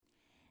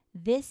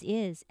This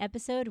is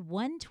episode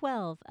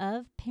 112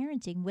 of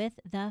Parenting with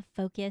the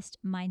Focused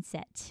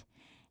Mindset.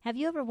 Have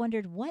you ever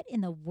wondered what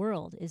in the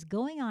world is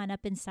going on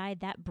up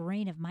inside that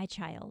brain of my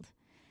child?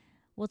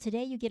 Well,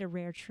 today you get a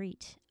rare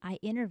treat. I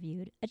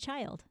interviewed a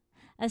child,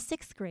 a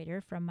sixth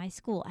grader from my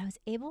school. I was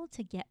able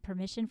to get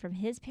permission from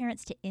his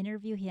parents to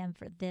interview him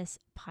for this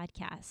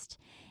podcast.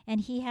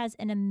 And he has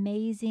an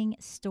amazing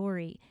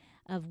story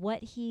of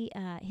what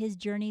his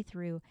journey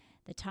through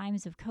the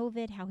times of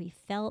COVID, how he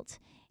felt,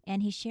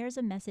 and he shares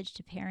a message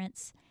to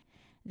parents.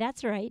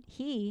 That's right,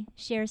 he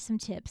shares some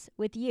tips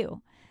with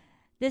you.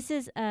 This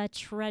is a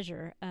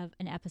treasure of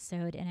an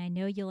episode, and I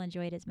know you'll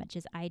enjoy it as much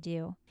as I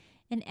do.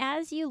 And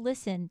as you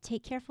listen,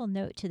 take careful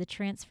note to the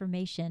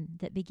transformation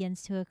that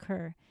begins to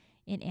occur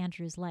in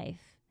Andrew's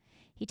life.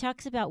 He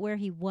talks about where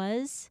he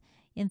was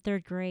in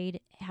third grade,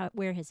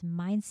 where his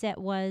mindset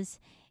was,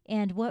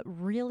 and what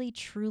really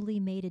truly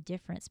made a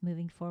difference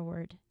moving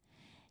forward.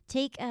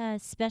 Take a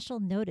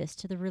special notice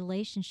to the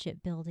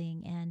relationship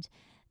building and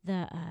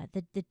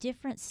the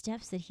different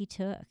steps that he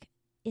took.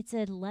 It's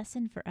a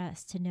lesson for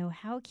us to know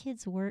how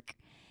kids work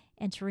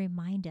and to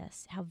remind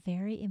us how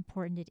very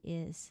important it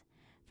is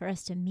for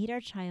us to meet our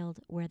child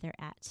where they're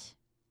at.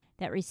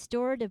 That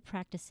restorative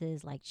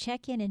practices like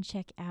check in and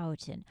check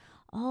out and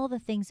all the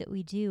things that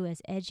we do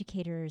as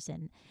educators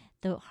and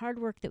the hard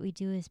work that we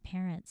do as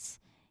parents,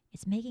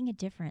 it's making a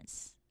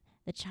difference.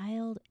 The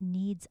child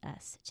needs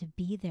us to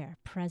be there,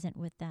 present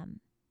with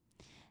them.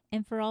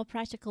 And for all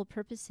practical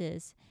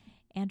purposes,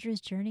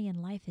 Andrew's journey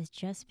in life is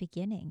just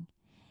beginning.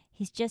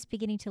 He's just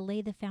beginning to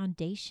lay the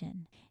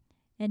foundation.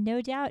 And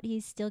no doubt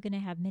he's still going to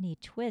have many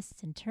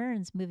twists and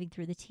turns moving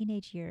through the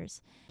teenage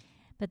years.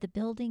 But the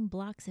building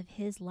blocks of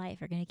his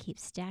life are going to keep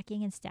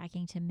stacking and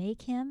stacking to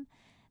make him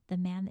the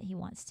man that he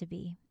wants to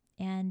be.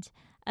 And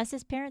us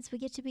as parents, we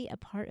get to be a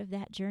part of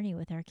that journey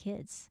with our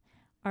kids,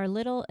 our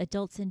little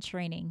adults in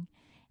training.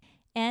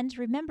 And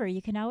remember,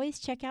 you can always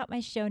check out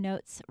my show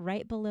notes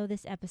right below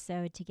this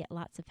episode to get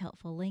lots of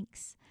helpful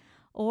links,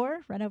 or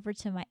run over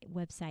to my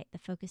website,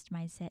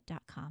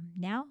 thefocusedmindset.com.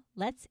 Now,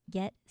 let's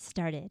get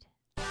started.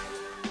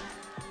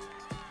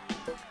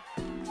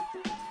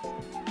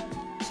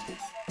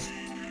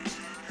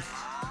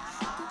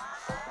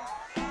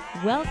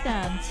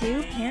 Welcome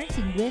to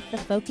Parenting with the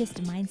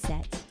Focused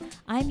Mindset.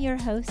 I'm your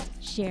host,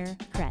 Cher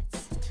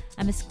Kretz.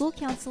 I'm a school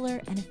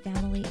counselor and a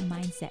family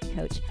mindset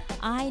coach.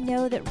 I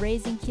know that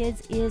raising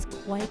kids is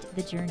quite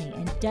the journey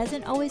and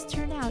doesn't always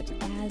turn out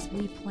as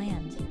we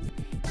planned.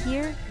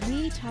 Here,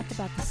 we talk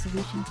about the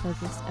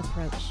solution-focused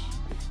approach.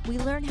 We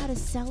learn how to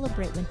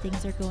celebrate when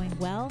things are going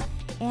well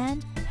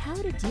and how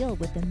to deal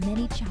with the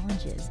many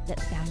challenges that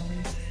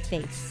families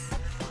face.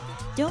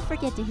 Don't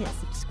forget to hit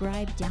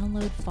subscribe,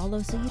 download,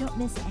 follow so you don't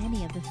miss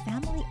any of the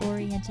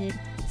family-oriented,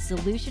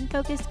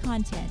 solution-focused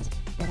content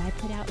that I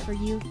put out for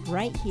you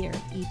right here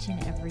each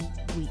and every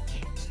week.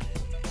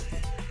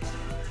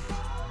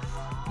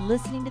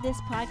 Listening to this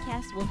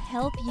podcast will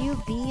help you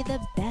be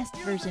the best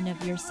version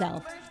of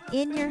yourself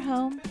in your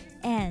home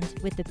and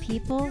with the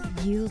people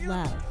you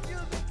love.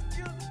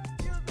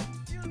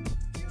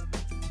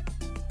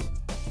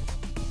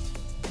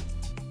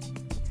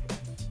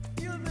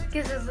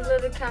 Gives us a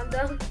little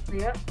countdown.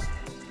 Yep.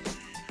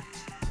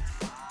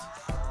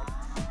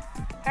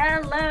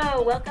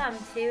 Hello, welcome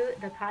to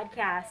the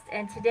podcast.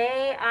 And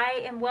today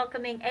I am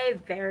welcoming a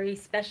very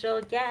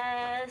special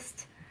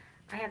guest.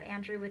 I have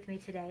Andrew with me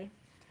today.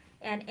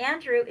 And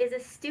Andrew is a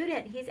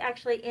student. He's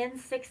actually in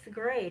sixth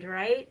grade,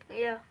 right?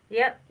 Yeah.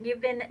 Yep.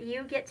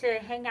 You get to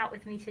hang out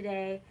with me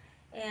today,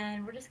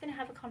 and we're just going to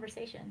have a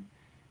conversation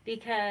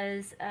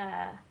because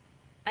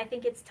I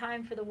think it's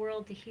time for the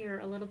world to hear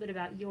a little bit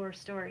about your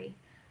story.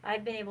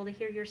 I've been able to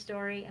hear your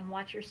story and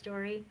watch your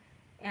story,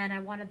 and I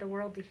wanted the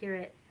world to hear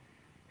it.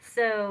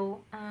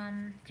 So,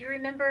 do you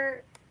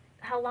remember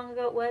how long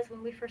ago it was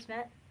when we first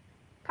met?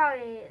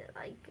 Probably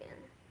like in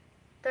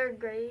third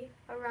grade,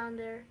 around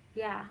there.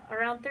 Yeah,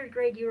 around third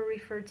grade you were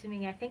referred to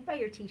me, I think by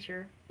your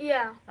teacher.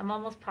 Yeah. I'm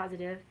almost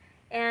positive.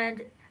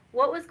 And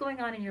what was going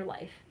on in your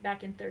life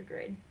back in third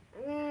grade?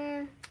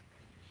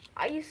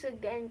 I used to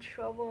get in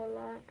trouble a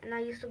lot, and I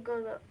used to go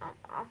to the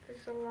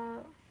office a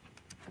lot,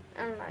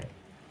 and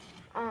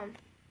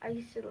I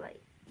used to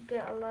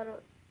get a lot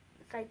of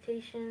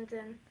citations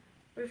and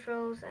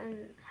referrals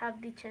and have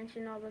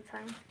detention all the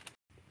time.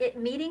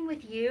 Meeting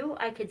with you,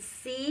 I could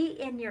see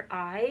in your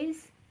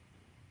eyes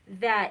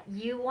that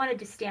you wanted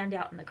to stand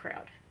out in the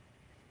crowd.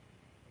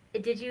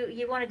 Did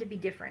you wanted to be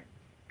different?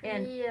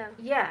 And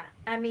yeah,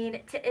 I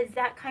mean, is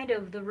that kind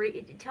of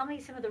tell me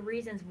some of the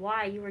reasons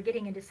why you were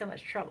getting into so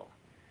much trouble?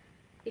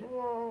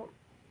 Well,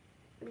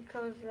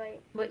 because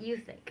what you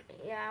think?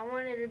 Yeah, I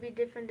wanted to be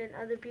different than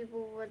other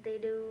people, what they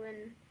do,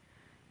 and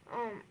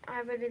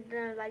I really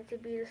didn't like to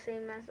be the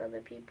same as other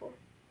people.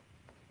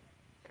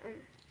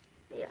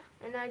 Yeah,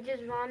 and I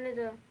just wanted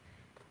to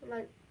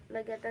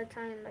at that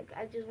time,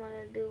 I just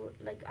wanted to do,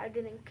 I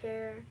didn't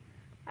care.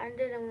 I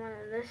didn't want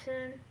to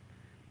listen.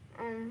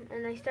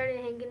 And I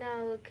started hanging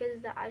out with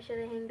kids that I should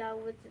have hanged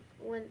out with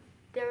when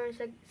they were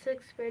in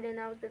sixth grade and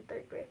I was in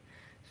third grade.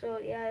 So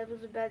yeah, it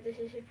was a bad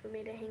decision for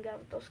me to hang out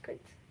with those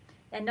kids.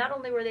 And not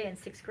only were they in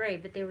sixth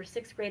grade, but they were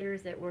sixth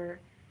graders that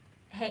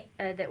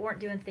that weren't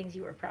doing things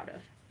you were proud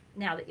of.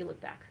 Now that you look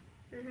back,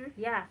 Mhm.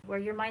 yeah, where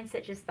your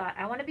mindset just thought,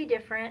 I want to be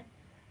different,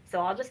 so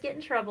I'll just get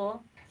in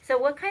trouble. So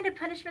what kind of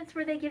punishments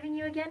were they giving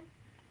you again?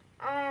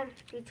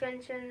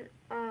 Detention,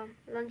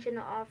 lunch in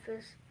the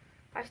office.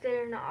 I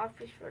stayed in the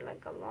office for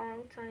like a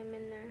long time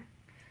in there.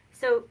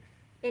 So,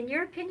 in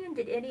your opinion,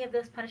 did any of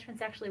those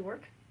punishments actually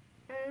work?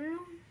 Mm,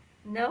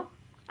 No.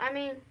 I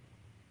mean,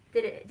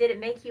 Did it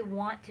make you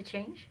want to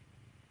change?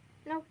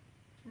 no.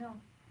 No.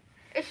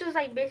 It's just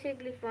like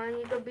basically fun.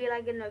 You could be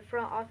like in the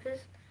front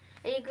office,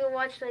 and you could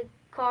watch like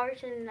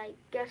cars and like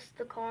guess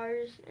the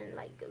cars and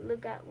like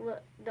look at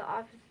what the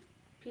office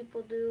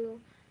people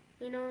do.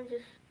 You know,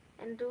 just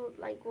and do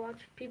like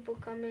watch people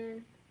come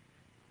in.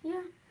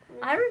 Yeah.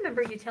 I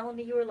remember you telling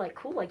me you were like,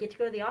 cool, I get to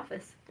go to the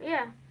office.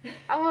 Yeah.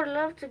 I would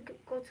love to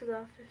go to the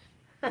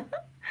office.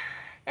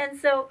 And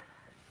so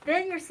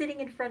then you're sitting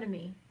in front of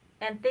me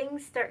and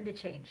things starting to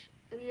change.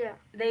 Yeah.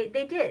 They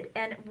did.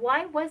 And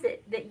why was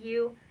it that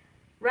you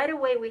right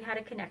away we had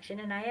a connection,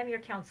 and I am your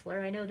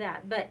counselor, I know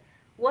that. But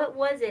what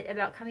was it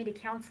about coming to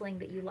counseling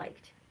that you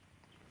liked?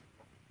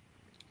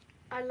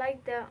 I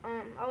like that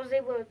I was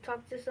able to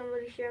talk to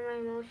somebody, share my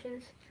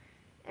emotions,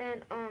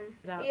 and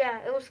About yeah,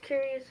 it was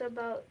curious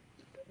about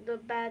the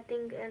bad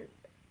thing and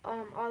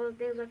all the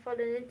things I've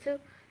fallen into.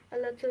 I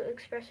love to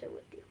express it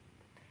with you.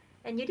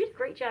 and you did a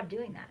great job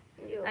doing that.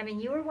 You. I mean,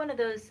 you were one of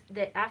those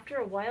that after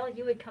a while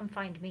you would come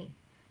find me.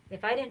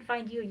 If I didn't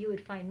find you, you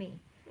would find me.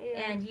 Yeah.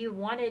 And you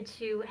wanted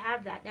to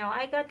have that. Now,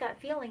 I got that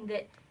feeling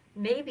that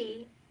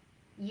maybe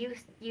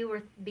you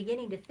were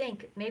beginning to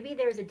think maybe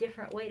there's a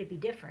different way to be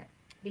different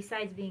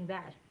besides being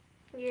bad.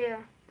 Yeah.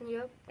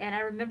 Yep. And I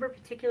remember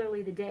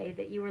particularly the day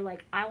that you were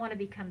like, I want to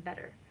become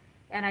better.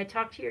 And I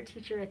talked to your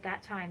teacher at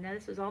that time. Now,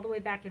 this was all the way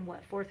back in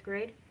what, fourth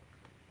grade?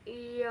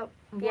 Yep.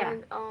 Yeah.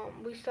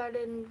 When we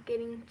started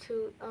getting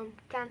to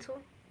cancel.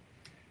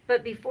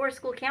 But before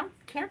school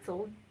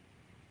canceled,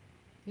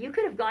 you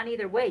could have gone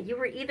either way. You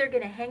were either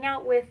going to hang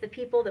out with the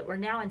people that were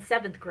now in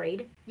seventh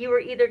grade, you were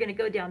either going to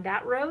go down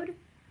that road,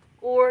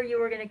 or you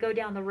were going to go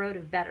down the road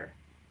of better.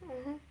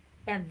 Mhm.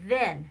 And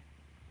then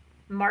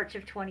March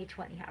of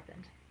 2020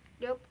 happened.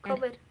 Yep.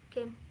 COVID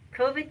came.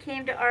 COVID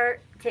came to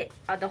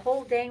the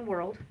whole dang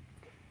world,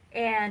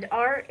 and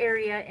our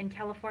area in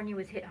California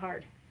was hit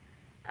hard.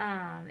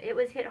 It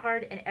was hit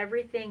hard, and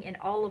everything in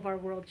all of our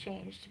world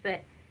changed.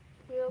 But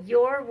Yep.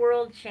 your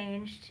world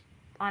changed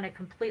on a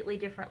completely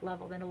different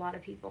level than a lot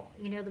of people.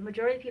 You know, the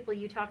majority of people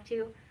you talk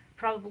to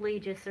probably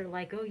just are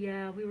like, oh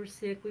yeah, we were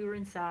sick, we were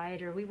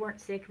inside, or we weren't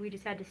sick, we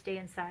just had to stay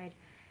inside.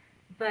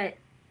 But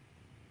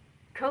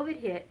COVID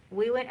hit,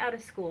 we went out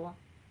of school,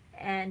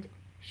 and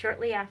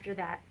shortly after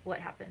that, what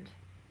happened?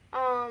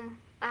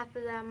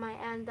 After that, my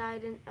aunt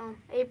died in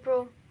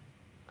April.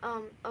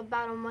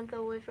 About a month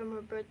away from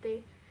her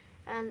birthday,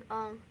 and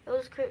it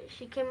was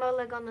she came out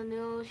like on the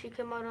news. She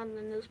came out on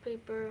the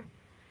newspaper,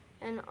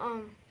 and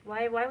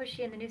Why was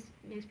she in the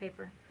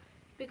newspaper?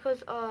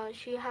 because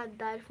she had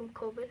died from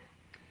COVID.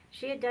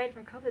 She had died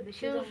from COVID, but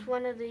She was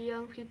one of the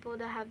young people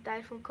that have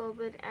died from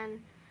COVID,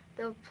 and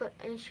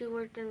and she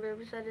worked in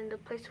Riverside, and the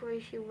place where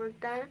she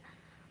worked at,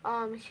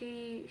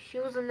 she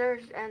was a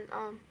nurse, and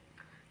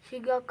she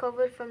got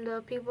COVID from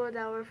the people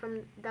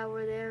that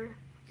were there.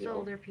 The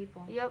older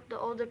people. Yep, the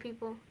older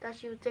people that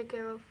she would take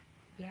care of.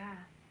 Yeah.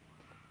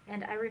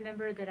 And I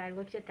remember that I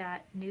looked at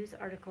that news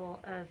article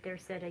of there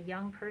said a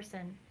young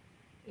person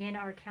in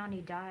our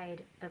county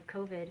died of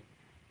COVID.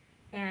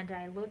 And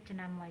I looked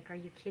and I'm like, are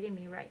you kidding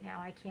me right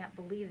now? I can't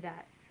believe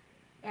that.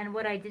 And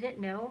what I didn't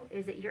know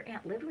is that your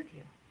aunt lived with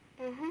you.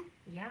 Mhm.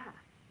 Yeah.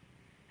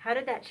 How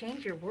did that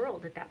change your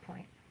world at that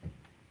point?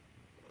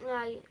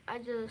 I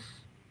just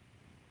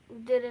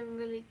didn't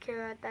really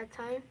care at that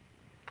time.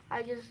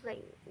 I just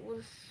like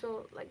was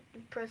so like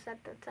depressed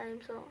at that time,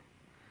 so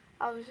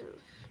I was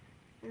just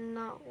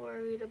not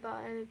worried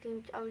about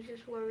anything. I was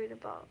just worried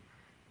about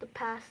the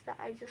past that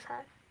I just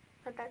had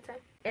at that time.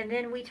 And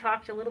then we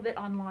talked a little bit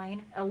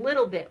online, a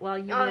little bit while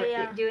you Oh, were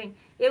yeah. doing.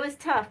 It was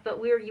tough, but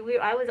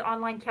I was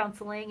online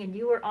counseling and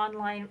you were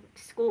online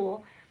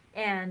school,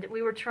 and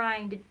we were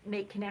trying to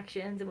make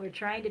connections and we were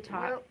trying to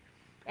talk. Yep.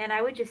 And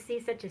I would just see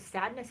such a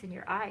sadness in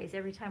your eyes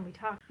every time we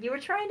talked. You were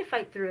trying to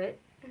fight through it,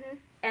 Mhm.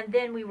 and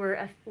then we were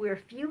a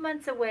few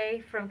months away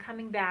from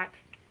coming back.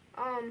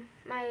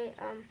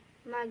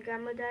 My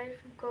grandma died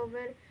from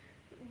COVID.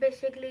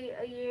 Basically,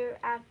 a year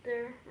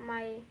after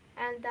my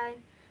aunt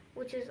died,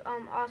 which is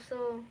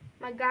also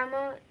my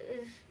grandma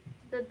is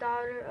the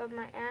daughter of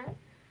my aunt.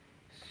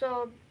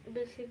 So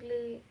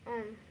basically,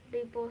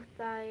 they both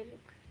died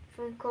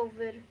from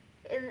COVID,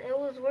 and it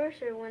was worse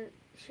when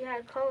she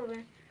had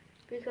COVID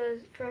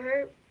because for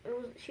her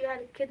she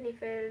had kidney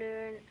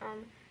failure,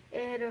 and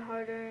it hit her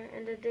harder.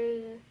 And the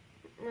day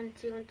when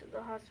she went to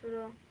the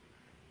hospital,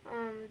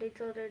 they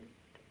told her,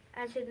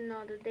 actually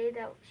no, the day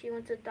that she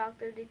went to the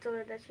doctor, they told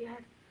her that she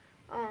had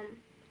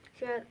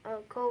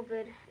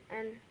COVID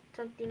and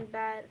something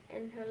bad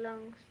in her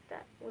lungs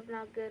that was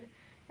not good,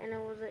 and it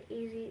was an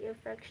easy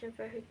infection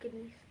for her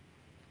kidneys.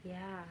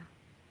 Yeah.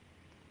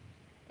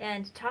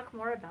 And talk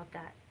more about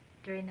that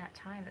during that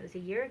time. It was a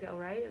year ago,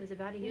 right? It was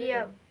about a year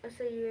Yep, ago. it's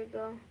a year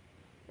ago.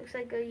 Looks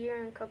like a year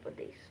and a couple of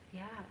days.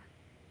 Yeah.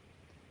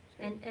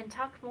 And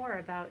talk more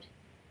about,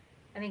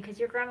 I mean, because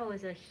your grandma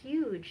was a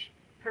huge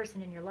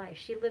person in your life.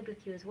 She lived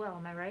with you as well,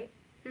 am I right?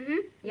 Yeah.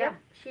 Yep.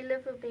 She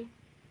lived with me.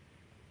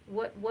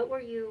 What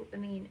were you, I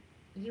mean,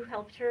 you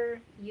helped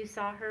her, you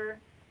saw her.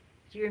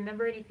 Do you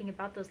remember anything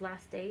about those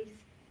last days?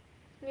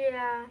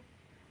 Yeah.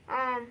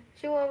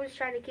 She would always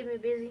try to keep me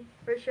busy,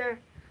 for sure.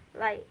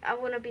 Like, I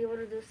wouldn't be able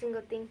to do a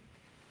single thing.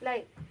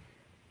 Like,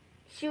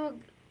 she would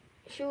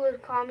she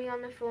would call me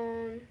on the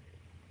phone.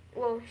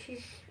 Well,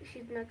 she's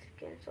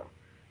Mexican, so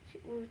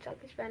we were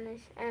talking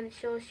Spanish, and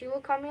so she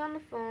would call me on the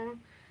phone,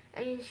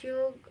 and she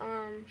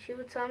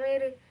would tell me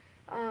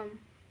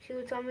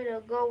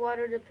to go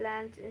water the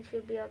plants, and she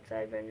would be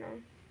outside right now.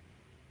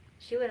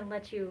 She wouldn't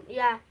let you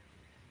Yeah,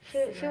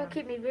 sit she would around.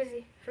 keep me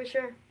busy, for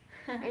sure.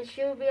 And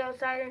she would be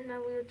outside in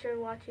her wheelchair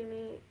watching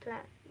me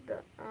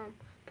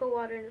put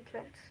water in the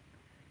plants.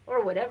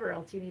 Or whatever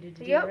else you needed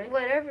to do, Yep, right?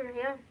 whatever.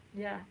 Yeah.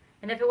 Yeah.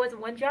 And if it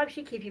wasn't one job,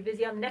 she'd keep you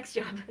busy on the next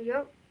job.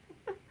 Yep.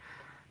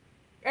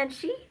 And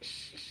she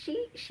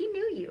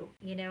knew you,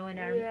 you know, and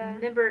I Yeah.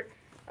 remember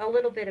a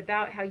little bit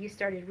about how you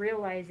started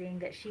realizing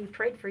that she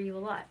prayed for you a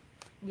lot.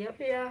 Yep.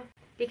 Yeah.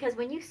 Because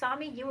when you saw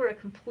me, you were a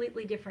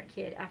completely different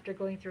kid after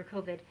going through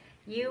COVID.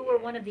 You were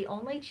one of the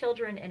only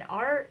children in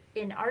our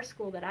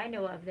school that I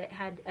know of that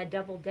had a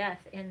double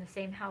death in the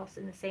same house,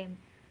 in the same,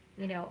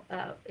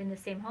 in the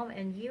same home.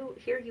 And you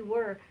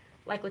were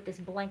like with this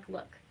blank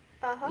look.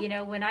 Uh huh. You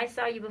know, when I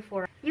saw you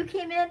before, you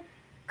came in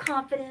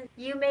confident.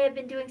 You may have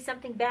been doing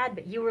something bad,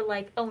 but you were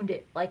like owned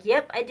it. Like,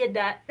 yep, I did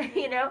that,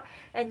 you know?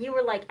 And you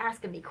were like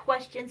asking me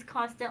questions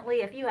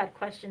constantly. If you had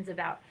questions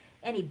about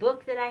any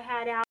book that I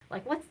had out,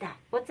 like, what's that?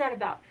 What's that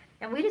about?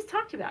 And we just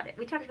talked about it.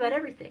 We talked about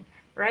everything,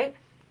 right?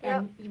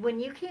 Yep. And when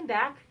you came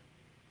back,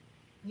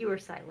 you were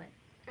silent.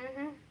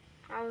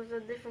 I was a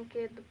different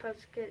kid,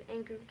 depressed kid,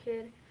 angry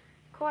kid,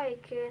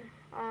 quiet kid.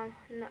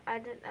 No, I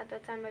didn't at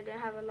that time. I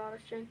didn't have a lot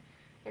of strength,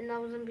 and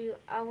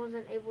I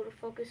wasn't able to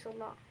focus a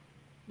lot.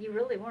 You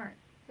really weren't.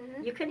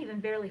 Mhm. You couldn't even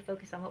barely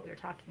focus on what we were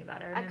talking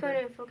about. I I remember.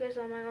 couldn't focus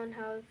on my own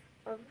health,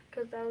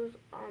 because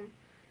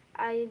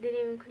I didn't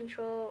even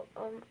control.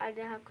 I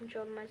didn't have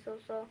control of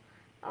myself, so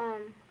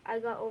I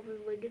got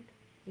overweighted.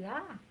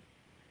 Yeah.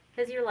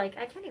 Because you're like,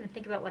 I can't even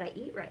think about what I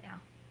eat right now.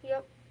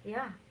 Yep.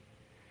 Yeah.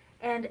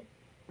 And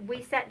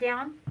we sat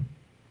down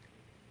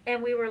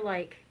and we were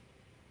like,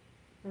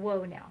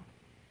 whoa now.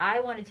 I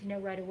wanted to know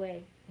right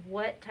away,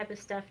 what type of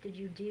stuff did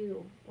you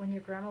do when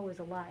your grandma was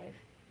alive?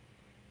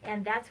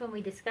 And that's when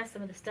we discussed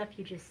some of the stuff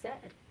you just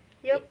said.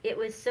 Yep. It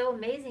was so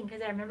amazing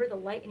because I remember the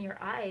light in your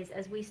eyes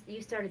as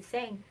you started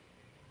saying,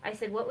 I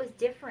said, what was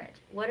different?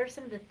 What are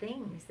some of the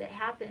things that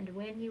happened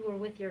when you were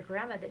with your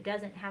grandma that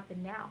doesn't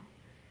happen now?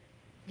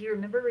 Do you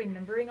remember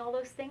remembering all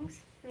those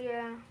things?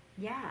 Yeah.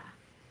 Yeah.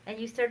 And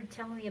you started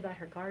telling me about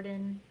her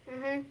garden.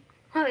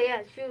 Oh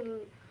yeah,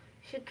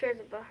 she cares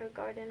about her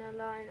garden a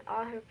lot and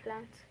all her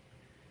plants.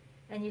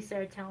 And you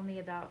started telling me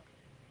about,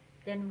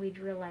 then we'd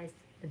realized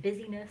the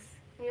busyness.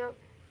 Yep.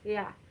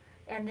 Yeah.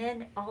 And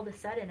then all of a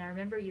sudden, I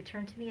remember you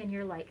turned to me and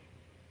you're like,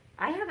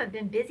 I haven't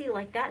been busy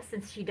like that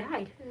since she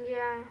died.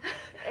 Yeah.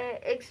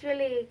 It's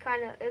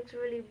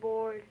really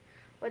bored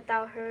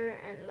without her,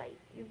 and like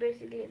you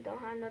basically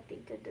don't have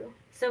nothing to do.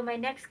 So my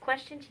next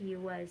question to you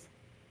was,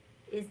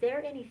 is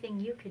there anything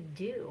you could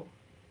do?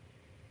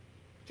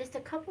 Just a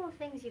couple of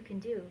things you can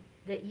do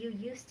that you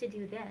used to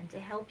do then to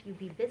help you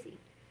be busy.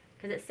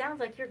 Because it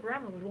sounds like your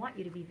grandma would want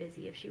you to be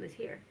busy if she was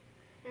here.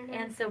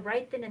 And so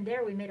right then and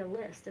there, we made a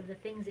list of the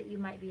things that you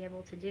might be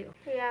able to do.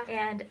 Yeah.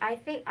 And I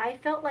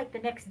felt like the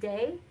next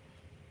day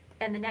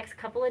and the next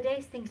couple of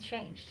days, things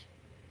changed.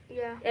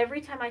 Yeah.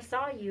 Every time I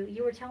saw you,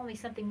 you were telling me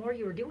something more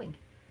you were doing.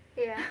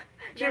 Yeah.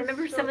 Do you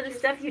remember so some of the true.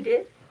 stuff you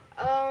did?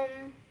 I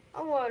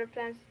water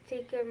plants,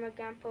 take care of my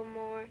grandpa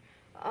more.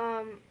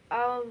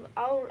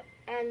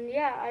 And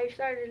yeah, I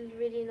started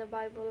reading the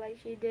Bible like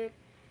she did,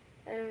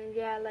 and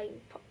yeah,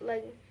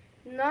 like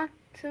not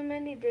too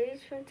many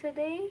days from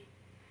today,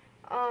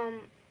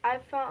 I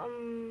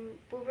found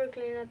we were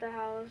cleaning up the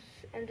house,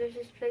 and there's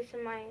this place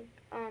in my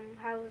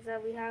house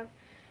that we have,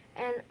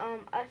 and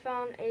I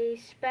found a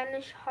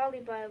Spanish Holy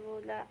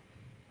Bible that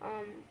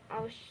I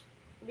was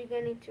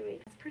beginning to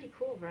read. That's pretty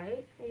cool,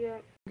 right? Yeah.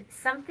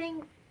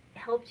 Something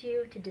helped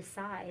you to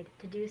decide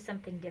to do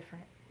something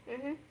different.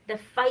 Mhm. The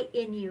fight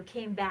in you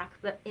came back,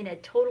 but in a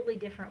totally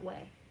different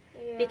way.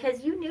 Yeah.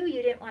 Because you knew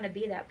you didn't want to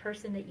be that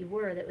person that you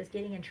were that was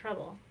getting in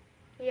trouble.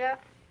 Yeah.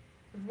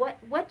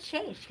 What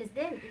changed? Because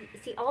then,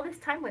 see, all this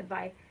time went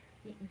by.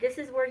 This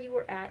is where you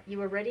were at. You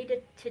were ready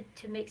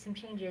to make some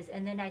changes,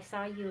 and then I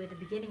saw you at the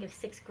beginning of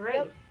 6th grade.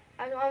 Yep.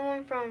 I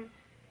went from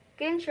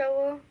getting in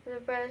trouble,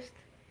 depressed,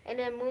 and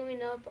then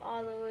moving up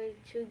all the way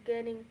to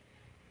getting,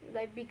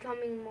 like,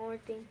 becoming more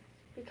things.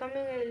 becoming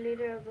a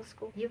leader of the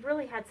school. You've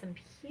really had some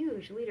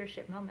huge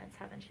leadership moments,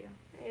 haven't you?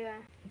 Yeah.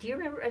 Do you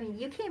remember? I mean,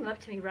 you came up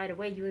to me right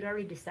away. You had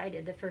already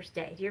decided the first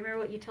day. Do you remember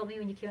what you told me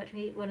when you came up to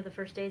me one of the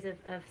first days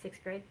of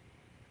sixth grade?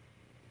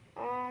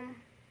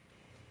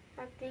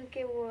 I think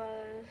it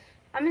was.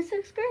 I'm in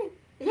sixth grade.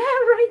 Yeah,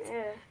 right.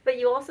 Yeah. But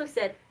you also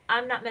said,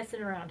 I'm not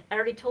messing around. I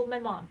already told my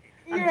mom.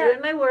 I'm Yeah.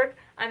 doing my work.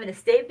 I'm going to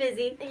stay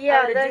busy.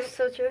 Yeah, that's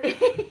so true.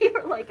 You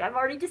were like, I'm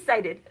already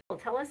decided. Well,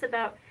 tell us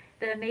about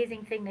the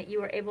amazing thing that you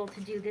were able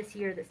to do this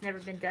year that's never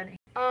been done.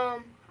 I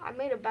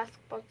made a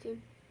basketball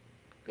team.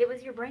 It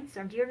was your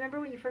brainstorm. Do you remember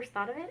when you first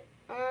thought of it?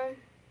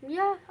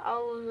 Yeah,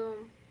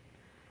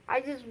 I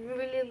just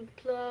really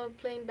love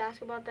playing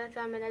basketball at that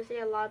time, and I see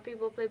a lot of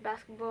people play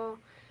basketball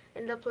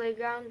in the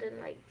playground, and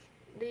like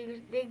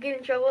they get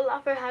in trouble a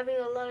lot for having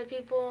a lot of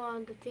people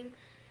on the team.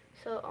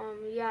 So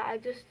yeah, I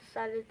just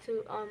decided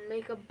to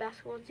make a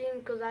basketball team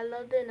because I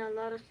loved it, and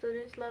a lot of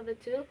students love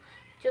it too.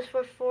 Just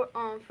for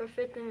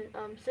fifth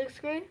and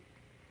sixth grade,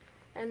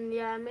 and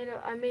yeah,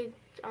 I made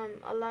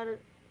a lot of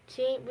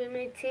team. We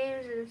made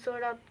teams and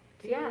sort out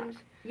teams. Yeah.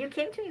 You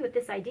came to me with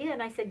this idea,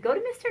 and I said, go to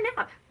Mr.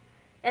 Knapp.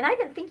 And I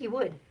didn't think you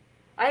would.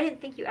 I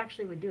didn't think you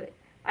actually would do it.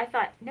 I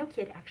thought, no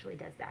kid actually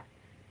does that.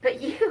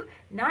 But you,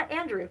 not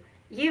Andrew,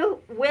 you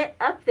went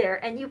up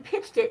there and you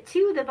pitched it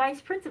to the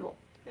vice principal.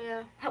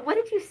 Yeah. What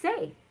did you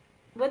say?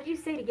 What did you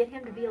say to get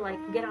him to be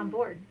like, get on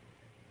board?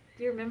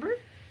 Do you remember?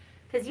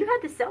 Because you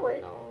had to sell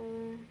it.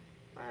 No,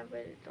 I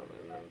really don't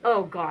remember.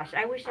 Oh gosh,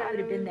 I wish I would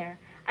have been there.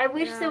 I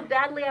wish so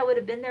badly I would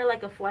have been there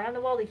like a fly on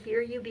the wall to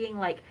hear you being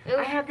like,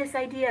 I have this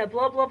idea,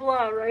 blah, blah,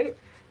 blah, right?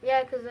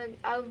 Yeah, because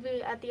I would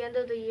be, at the end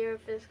of the year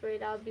of 5th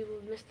grade, I would be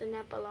with Mr.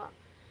 Knapp a lot.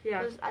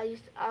 Yeah. Because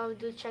I would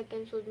do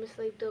check-ins with Miss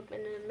Lathrop,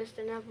 and then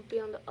Mr. Knapp would be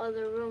on the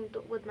other room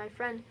with my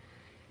friend.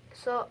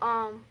 So,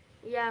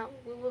 yeah,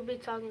 we would be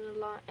talking a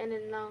lot. And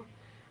then now,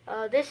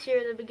 this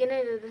year, the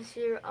beginning of this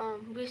year,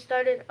 we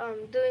started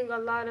doing a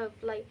lot of,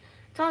 like,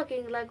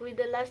 talking like we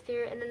did last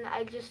year. And then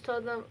I just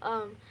told them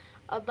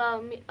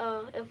about me,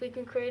 if we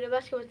can create a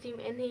basketball team.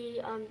 And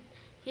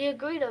he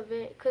agreed of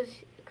it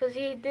because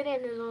he did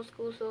it in his own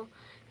school, so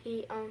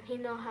he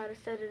know how to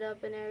set it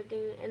up and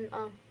everything. And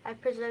I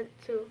present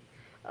to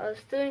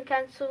student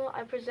council.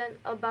 I present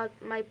about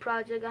my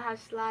project. I have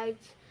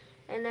slides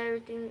and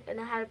everything, and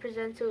I had to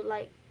present to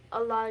like a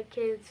lot of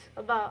kids.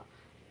 About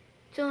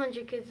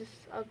 200 kids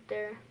up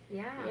there.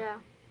 Yeah. Yeah.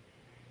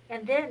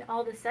 And then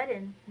all of a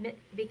sudden,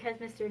 because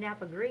Mr.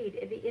 Knapp agreed,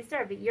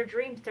 your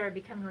dream started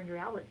becoming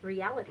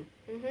reality.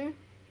 Mhm.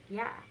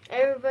 Yeah.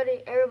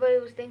 Everybody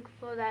was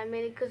thankful that I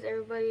made it because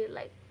everybody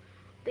like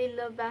they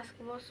love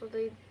basketball, so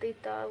they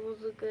thought it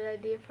was a good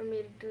idea for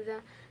me to do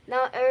that.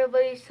 Now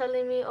everybody's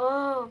telling me,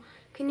 oh,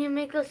 can you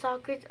make a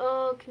soccer?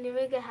 Oh, can you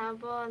make a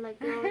handball? Like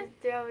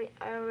they're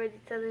already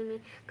telling me,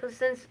 because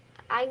since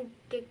I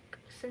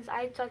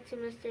talk to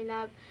Mr.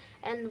 Knapp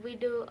and we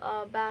do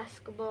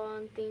basketball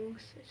and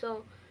things,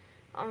 so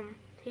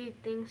he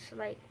thinks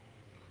like.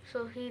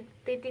 So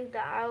they think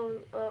that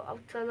I'll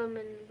tell them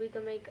and we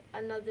can make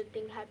another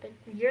thing happen.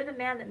 You're the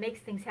man that makes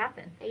things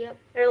happen. Yep.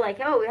 They're like,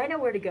 oh, I know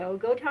where to go.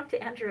 Go talk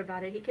to Andrew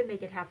about it. He can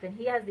make it happen.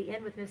 He has the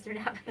in with Mr.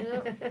 Knapp.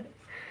 Yep.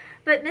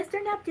 But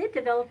Mr. Knapp did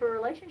develop a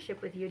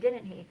relationship with you,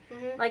 didn't he?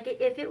 Mhm. Like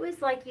if it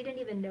was like you didn't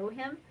even know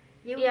him,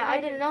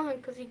 I didn't know him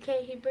because he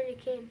came. He barely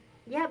came.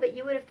 Yeah, but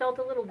you would have felt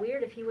a little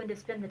weird if he wouldn't have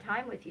spent the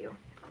time with you.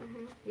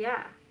 Mhm.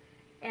 Yeah.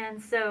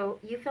 And so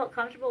you felt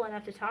comfortable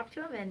enough to talk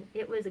to him, and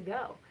it was a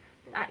go.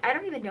 I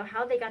don't even know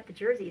how they got the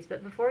jerseys,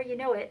 but before you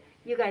know it,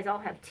 you guys all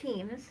have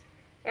teams.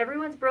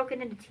 Everyone's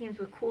broken into teams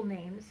with cool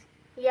names.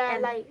 Yeah,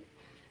 like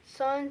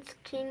Suns,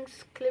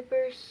 Kings,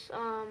 Clippers,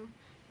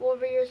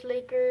 Warriors,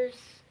 Lakers.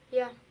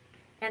 Yeah.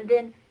 And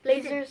then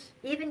Blazers.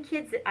 Even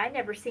kids that I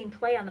never seen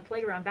play on the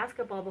playground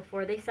basketball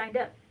before, they signed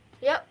up.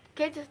 Yep.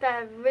 Kids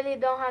that really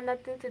don't have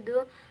nothing to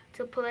do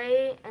to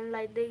play and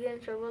like they get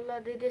in trouble a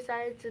lot, they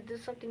decided to do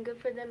something good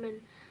for them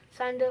and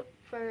signed up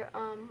for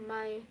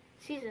my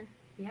season.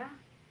 Yeah.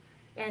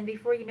 And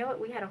before you know it,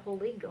 we had a whole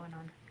league going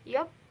on.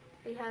 Yep.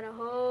 We had a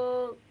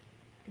whole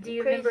Do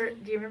you crazy.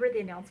 remember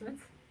the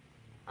announcements?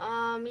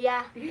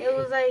 Yeah. It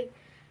was like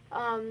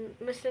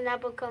Mr.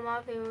 Knapp would come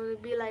off and it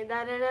would be like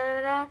da da da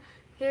da da.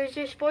 Here's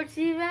your sports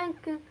event,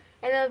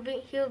 and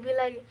he'll be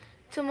like,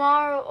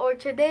 tomorrow or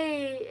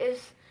today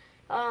is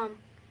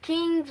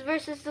Kings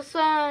versus the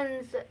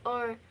Suns,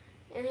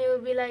 and he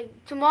would be like,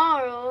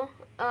 tomorrow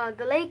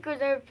the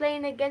Lakers are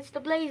playing against the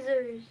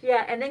Blazers.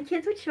 Yeah, and then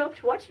kids would show up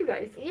to watch you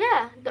guys.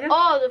 Yeah.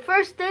 The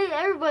first day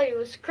everybody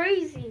was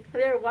crazy.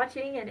 They were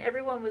watching and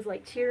everyone was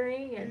like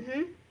cheering and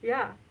Mhm.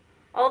 yeah,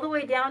 all the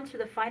way down to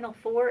the Final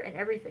Four and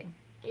everything.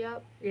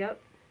 Yep.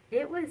 Yep.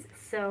 It was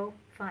so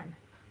fun.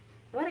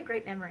 What a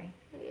great memory.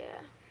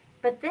 Yeah.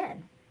 But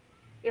then,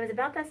 it was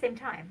about that same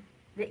time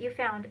that you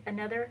found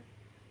another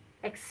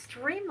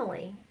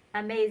extremely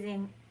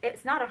amazing,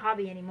 it's not a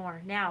hobby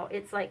anymore. Now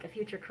it's like a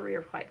future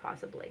career quite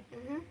possibly.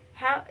 Mhm.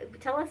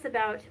 Tell us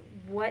about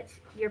what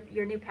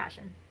your new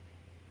passion.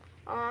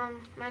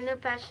 My new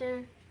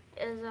passion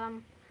is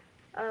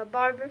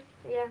barber.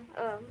 Yeah.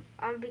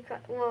 I'm a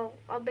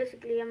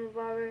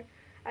barber.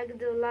 I could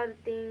do a lot of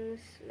things,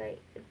 like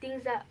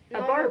things that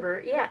A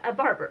barber, yeah, a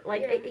barber.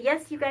 Like, Yeah.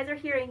 yes, you guys are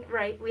hearing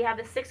right. We have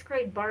a 6th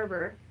grade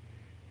barber.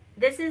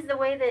 This is the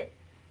way that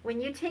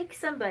when you take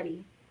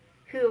somebody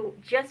who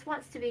just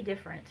wants to be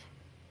different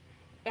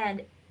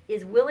and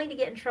is willing to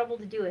get in trouble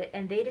to do it,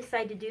 and they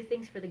decide to do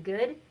things for the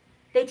good,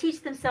 they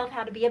teach themselves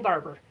how to be a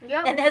barber.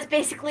 Yep. And that's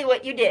basically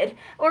what you did,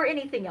 or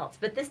anything else.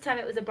 But this time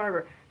it was a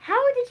barber.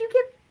 How did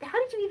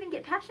you even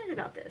get passionate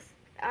about this?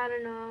 I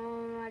don't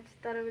know. I just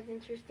thought it was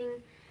interesting,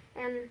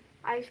 and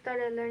I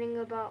started learning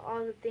about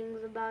all the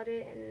things about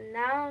it. And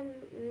now,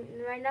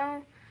 right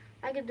now,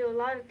 I could do a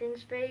lot of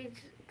things. Fades,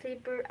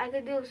 taper. I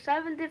could do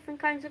 7 different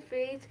kinds of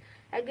fades.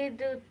 I could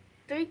do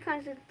 3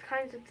 kinds of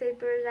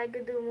tapers. I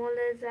could do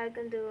mullets. I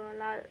can do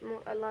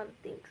a lot of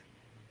things.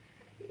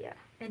 Yeah.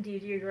 And do you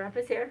do your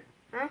grandpa's hair?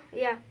 Huh?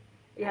 Yeah.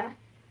 Yeah.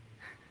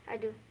 I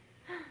do.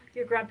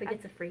 Your grandpa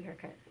gets a free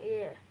haircut.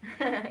 Yeah.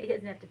 He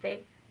doesn't have to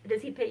pay.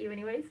 Does he pay you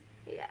anyways?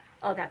 Yeah.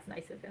 Oh, that's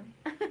nice of him.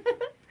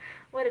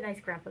 What a nice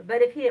grandpa.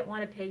 But if he didn't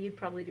want to pay, you'd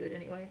probably do it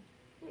anyway.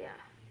 Yeah.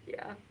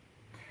 Yeah.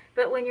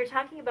 But when you're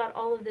talking about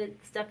all of the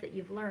stuff that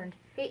you've learned,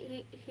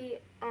 He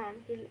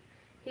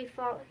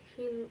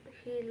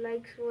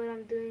likes what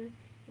I'm doing.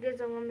 He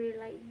doesn't want me to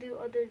like do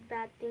other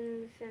bad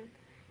things, and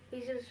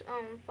he's just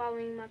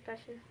following my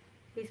passion.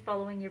 he's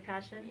following your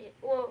passion.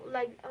 Well,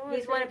 like I wouldn't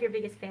He's say, one of your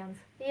biggest fans.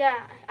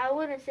 Yeah, I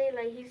wouldn't say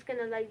like he's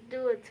gonna like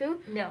do it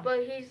too, No. but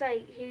he's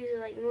like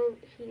move.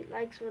 He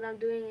likes what I'm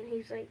doing, and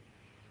he's like,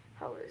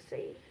 how would I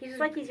say? It's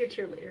like he's your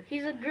cheerleader.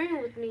 He's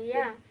agreeing with me.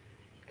 Yeah.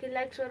 He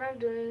likes what I'm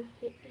doing.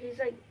 He's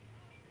like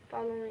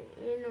following.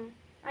 You know.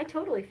 I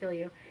totally feel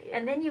you. Yeah.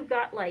 And then you've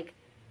got like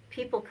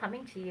people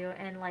coming to you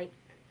and like,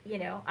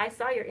 I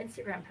saw your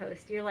Instagram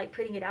post. You're like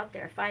putting it out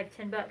there, $5,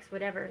 $10,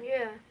 whatever.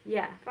 Yeah.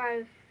 Yeah.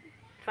 5.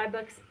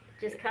 $5,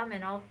 just come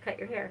and I'll cut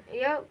your hair.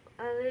 Yep.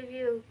 I'll leave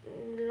you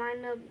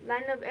line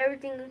up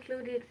everything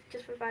included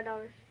just for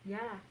 $5. Yeah.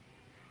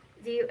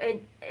 Do you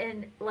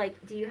and like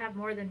do you have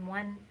more than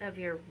one of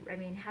your? I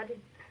mean,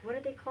 what are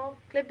they called?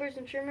 Clippers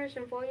and trimmers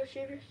and folio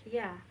shavers.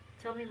 Yeah.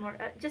 Tell me more.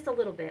 Just a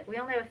little bit. We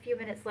only have a few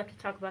minutes left to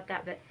talk about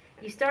that, but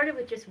you started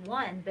with just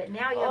one, but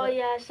now you. Oh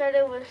yeah, I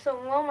started with some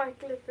Walmart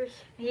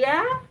clippers.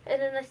 Yeah.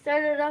 And then I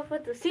started off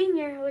with the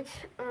senior, which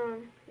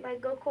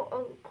like a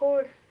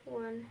cord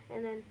one,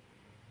 and then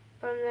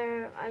from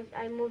there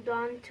I moved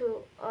on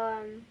to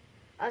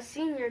a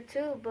senior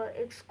too, but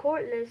it's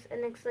cordless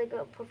and it's like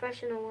a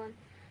professional one,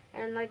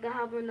 and like I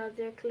have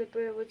another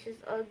clipper which is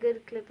a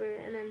good clipper,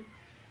 and then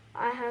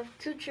I have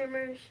 2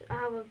 trimmers.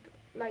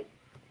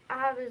 I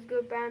have this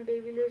good brand,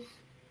 Babyliss,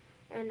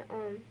 and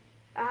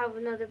I have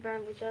another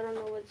brand which I don't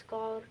know what it's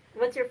called.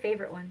 What's your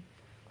favorite one?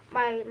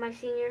 My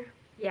senior.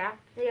 Yeah.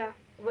 Yeah.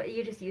 What,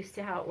 you just used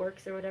to how it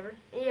works or whatever?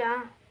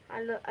 Yeah.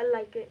 I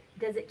like it.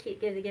 Does it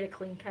get a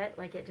clean cut,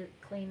 like it just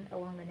clean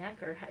along the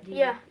neck, or how do you?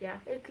 Yeah. Yeah.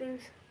 It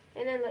cleans,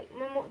 and then like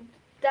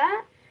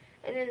that,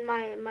 and then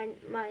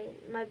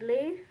my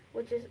blade,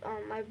 which is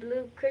my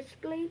blue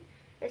crisp blade.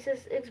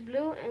 It's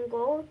blue and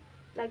gold.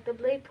 Like the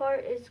blade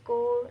part is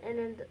gold, and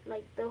then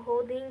like the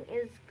holding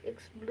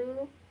it's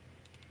blue.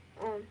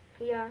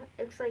 Yeah,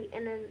 it's like,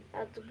 and then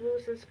at the blue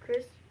says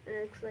crisp, and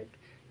it's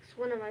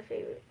one of my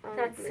favorite.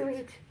 That's blades.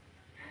 sweet.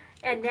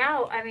 And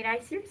now, I mean, I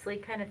seriously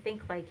kind of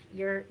think like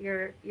you're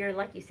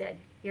like you said,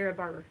 you're a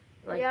barber.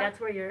 Like Yeah.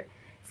 that's where you're.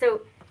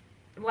 So,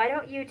 why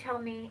don't you tell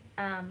me?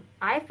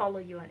 I follow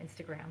you on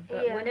Instagram,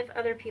 but Yeah. what if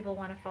other people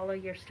want to follow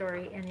your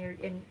story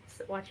and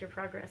watch your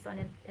progress on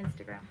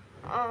Instagram?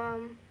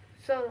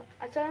 So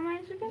I tell you my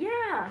Instagram.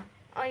 Yeah.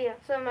 Oh yeah.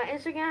 So my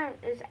Instagram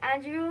is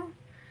Andrew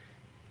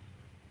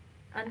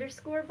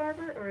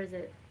 _barber, or is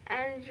it?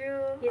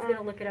 Andrew. He's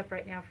gonna look it up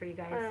right now for you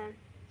guys.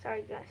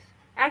 Sorry guys.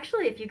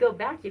 Actually, if you go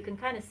back, you can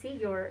kind of see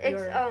your.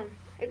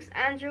 It's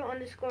Andrew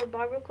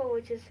 _Barberco,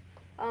 which is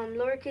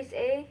lowercase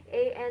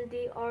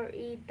ANDREW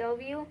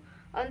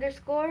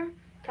 _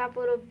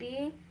 capital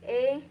BARBERCO.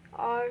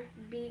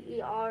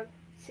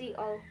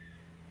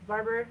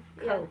 Barber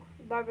Co. Yeah,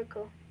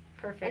 Barberco.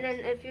 Perfect. And then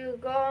if you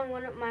go on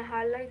one of my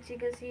highlights, you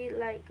can see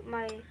like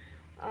my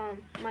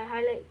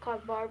highlight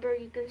called Barber.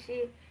 You can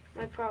see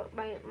my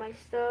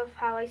stuff,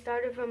 how I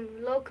started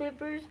from low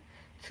clippers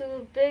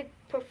to big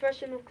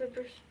professional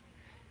clippers.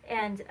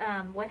 And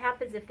what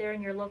happens if they're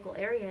in your local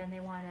area and they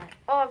want to?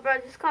 Oh, bro,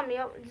 just call me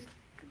up. Just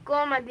go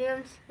on my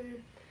DMs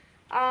and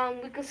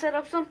we can set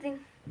up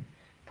something.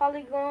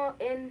 Probably go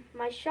in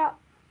my shop.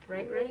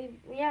 Right.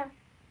 Yeah.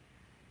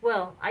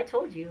 Well, I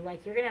told you,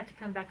 like, you're gonna have to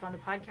come back on the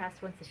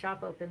podcast once the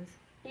shop opens.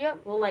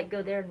 Yep. We'll like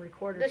go there and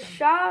record. The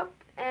shop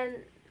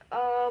and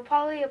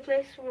probably a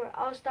place where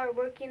I'll start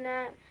working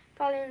at.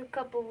 Probably in a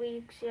couple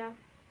weeks. Yeah.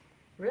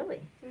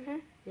 Really?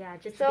 Mhm. Yeah,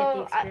 just to get the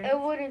So experience. it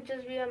wouldn't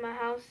just be at my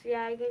house.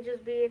 Yeah, it can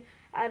just be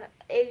at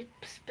a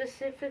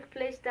specific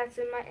place that's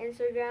in my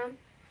Instagram.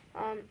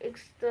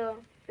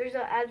 There's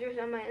an address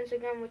on my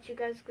Instagram which you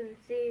guys can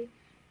see,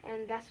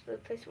 and that's the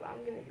place where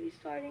I'm gonna be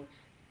starting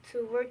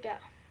to work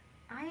at.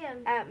 I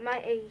am. At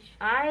my age.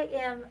 I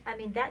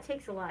mean, that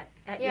takes a lot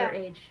at your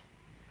age.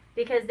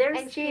 Because there's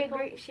And she people...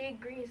 She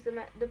agrees.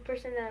 The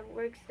person that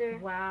works there.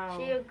 Wow.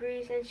 She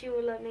agrees, and she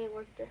will let me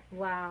work there.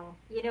 Wow.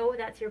 You know,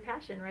 that's your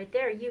passion right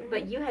there.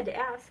 But you had to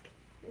ask.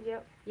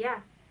 Yep. Yeah.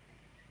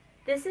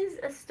 This is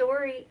a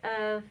story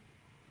of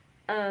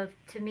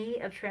to me,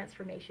 of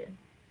transformation.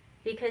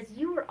 Because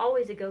you were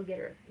always a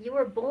go-getter. You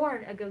were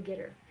born a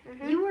go-getter.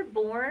 You were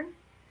born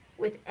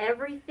with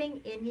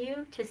everything in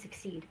you to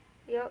succeed.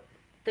 Yep.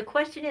 The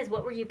question is,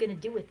 what were you going to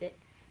do with it?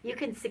 You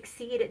can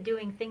succeed at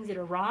doing things that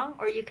are wrong,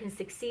 or you can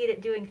succeed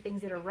at doing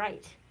things that are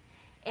right.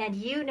 And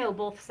you know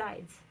both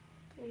sides.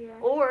 Yeah.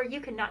 Or you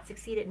can not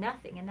succeed at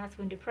nothing, and that's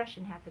when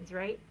depression happens,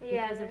 right?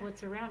 Yeah. Because of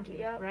what's around you,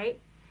 Yep. right?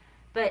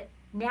 But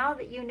now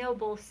that you know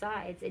both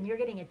sides, and you're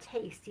getting a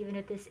taste, even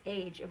at this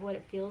age, of what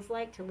it feels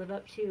like to live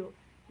up to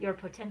your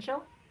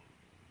potential,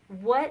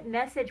 what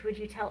message would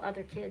you tell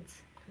other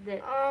kids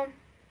that...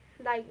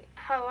 Like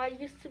how I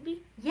used to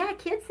be? Yeah,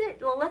 kids that...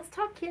 Well, let's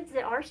talk kids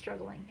that are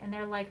struggling, and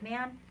they're like,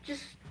 man...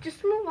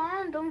 Just move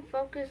on. Don't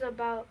focus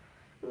about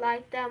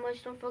life that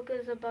much. Don't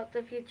focus about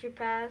the future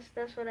past.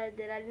 That's what I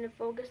did. I didn't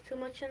focus too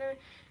much on it,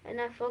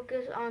 and I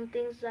focused on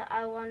things that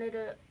I wanted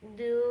to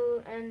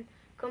do and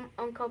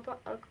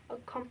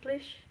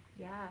accomplish.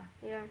 Yeah.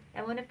 Yeah.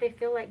 And what if they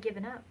feel like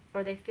giving up,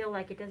 or they feel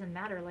like it doesn't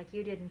matter, like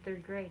you did in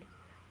 3rd grade?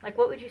 Like,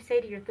 what would you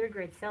say to your 3rd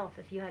grade self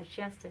if you had a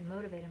chance to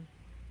motivate them?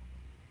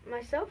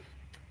 Myself?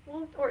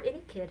 Well, or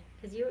any kid,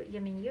 because you have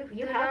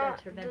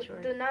a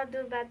mentor. Do not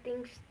do bad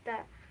things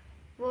that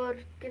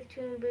would get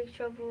you in big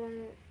trouble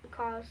and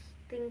cause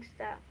things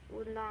that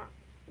would not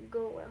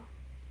go well.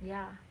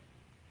 Yeah.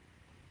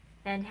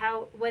 And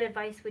what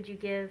advice would you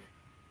give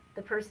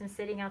the person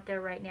sitting out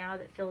there right now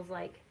that feels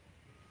like,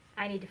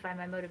 I need to find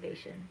my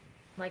motivation?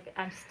 Like,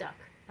 I'm stuck.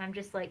 I'm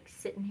just like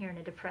sitting here in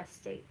a depressed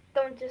state.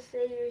 Don't just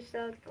say to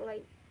yourself,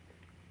 like,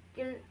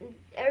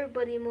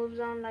 everybody moves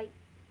on. Like,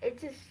 it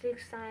just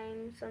takes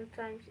time.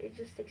 Sometimes it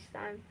just takes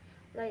time.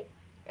 Like,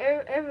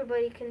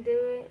 everybody can do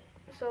it.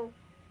 So,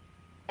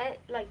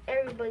 like,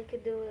 everybody can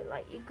do it.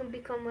 Like, you can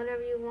become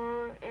whatever you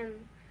want, and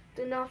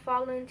do not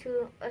fall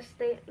into a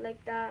state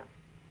like that.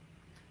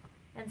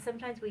 And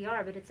sometimes we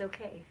are, but it's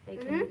okay.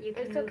 You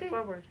can move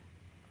forward.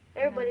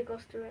 Everybody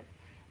goes through it.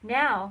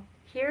 Now,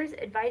 here's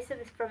advice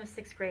from a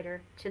 6th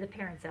grader to the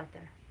parents out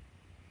there.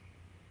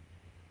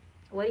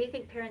 What do you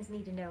think parents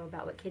need to know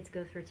about what kids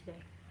go through today?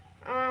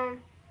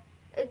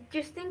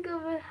 Just think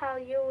of it how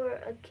you were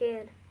a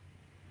kid.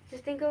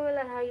 Just think of it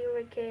like how you were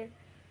a kid.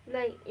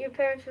 Like, your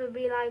parents would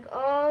be like,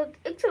 oh,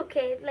 it's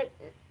okay. Like,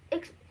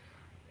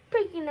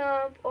 breaking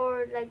up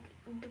or, like,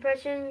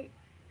 depression,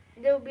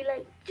 they'll be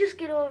like, just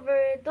get over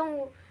it.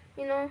 Don't,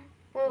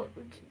 well,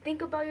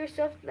 think about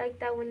yourself like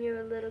that when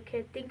you're a little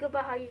kid. Think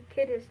about how your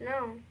kid is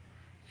now.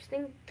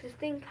 Just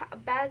think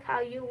back how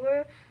you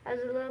were as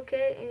a little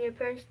kid and your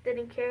parents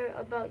didn't care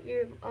about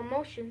your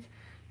emotions.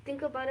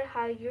 Think about it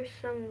how your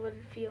son would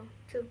feel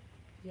too.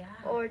 Yeah.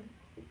 Or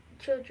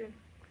children.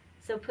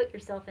 So put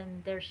yourself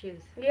in their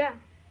shoes. Yeah.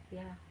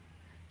 Yeah.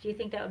 Do you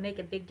think that would make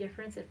a big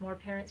difference if more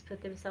parents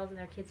put themselves in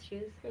their kids'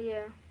 shoes?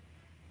 Yeah.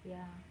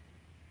 Yeah.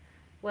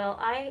 Well,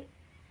 I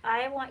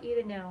want you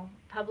to know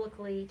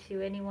publicly to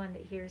anyone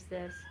that hears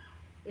this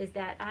is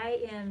that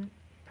I am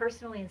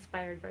personally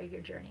inspired by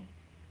your journey.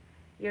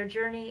 Your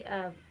journey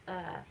of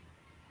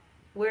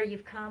where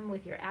you've come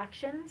with your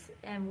actions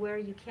and where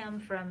you came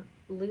from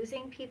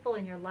losing people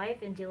in your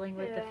life and dealing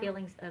with the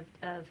feelings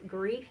of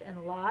grief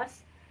and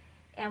loss,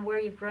 and where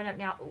you've grown up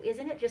now.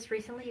 Isn't it just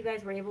recently you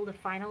guys were able to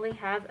finally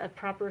have a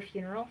proper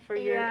funeral for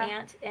your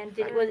aunt? And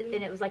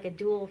it was like a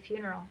dual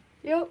funeral.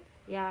 Yep.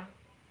 Yeah.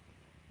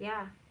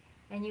 Yeah.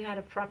 And you had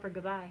a proper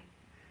goodbye.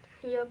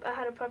 Yep, I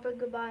had a proper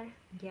goodbye.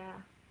 Yeah.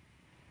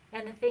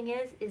 And the thing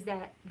is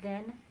that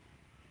then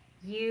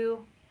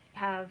you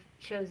have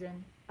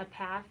chosen a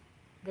path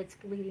that's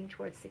leading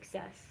towards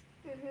success.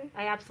 Mm-hmm.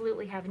 I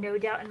absolutely have no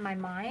doubt in my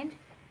mind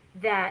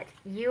that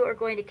you are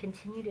going to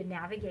continue to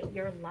navigate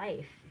your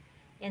life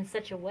in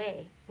such a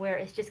way where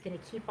it's just going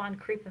to keep on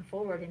creeping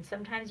forward. And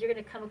sometimes you're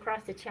going to come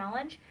across a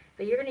challenge,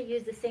 but you're going to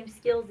use the same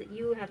skills that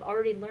you have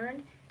already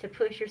learned to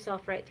push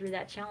yourself right through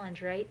that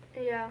challenge, right?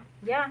 Yeah.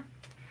 Yeah.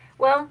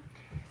 Well,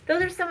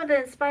 those are some of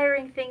the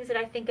inspiring things that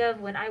I think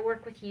of when I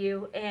work with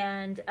you,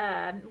 and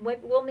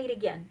we'll meet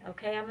again,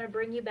 okay? I'm going to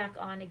bring you back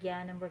on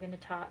again, and we're going to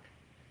talk.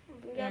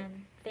 Yep.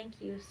 And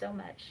thank you so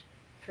much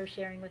for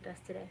sharing with us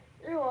today.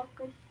 You're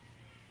welcome.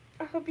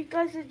 I hope you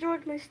guys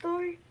enjoyed my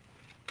story.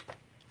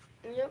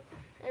 Yep.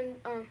 And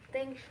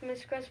thanks,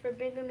 Miss Cress, for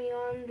bringing me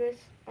on this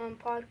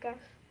podcast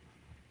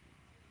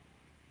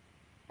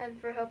and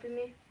for helping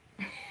me.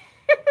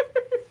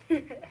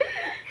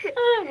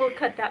 We'll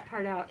cut that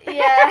part out.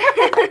 Yeah.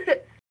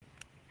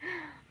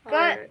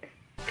 Cut.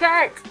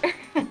 Cut.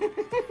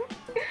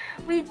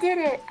 We did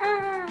it.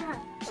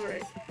 Ah. All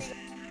right.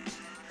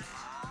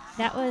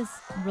 That was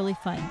really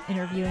fun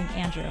interviewing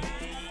Andrew.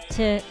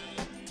 To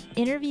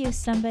interview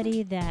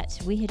somebody that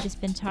we had just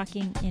been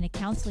talking in a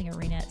counseling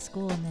arena at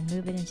school and then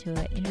move it into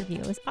an interview.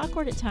 It was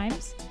awkward at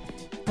times,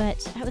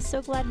 but I was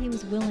so glad he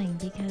was willing,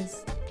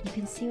 because you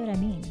can see what I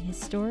mean. His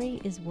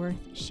story is worth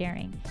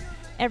sharing.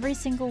 Every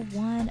single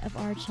one of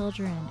our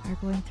children are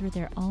going through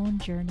their own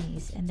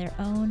journeys and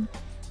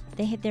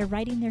they're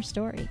writing their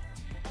story.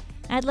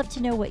 I'd love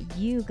to know what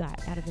you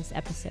got out of this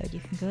episode. You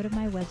can go to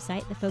my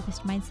website,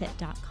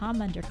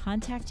 thefocusedmindset.com, under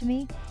Contact Me.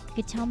 You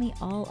could tell me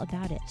all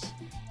about it.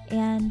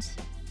 And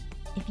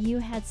if you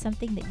had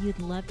something that you'd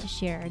love to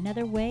share,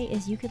 another way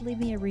is you could leave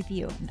me a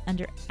review.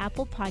 Under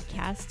Apple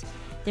Podcast,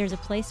 there's a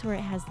place where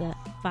it has the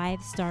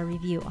 5-star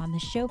review on the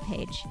show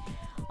page.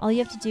 All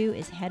you have to do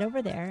is head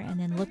over there and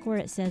then look where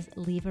it says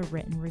leave a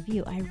written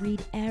review. I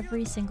read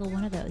every single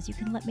one of those. You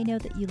can let me know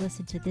that you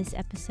listened to this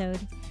episode.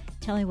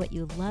 Tell me what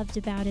you loved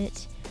about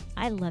it.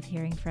 I love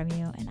hearing from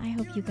you, and I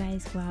hope you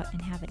guys go out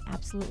and have an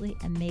absolutely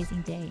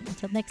amazing day.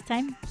 Until next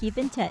time, keep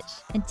in touch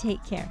and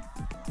take care.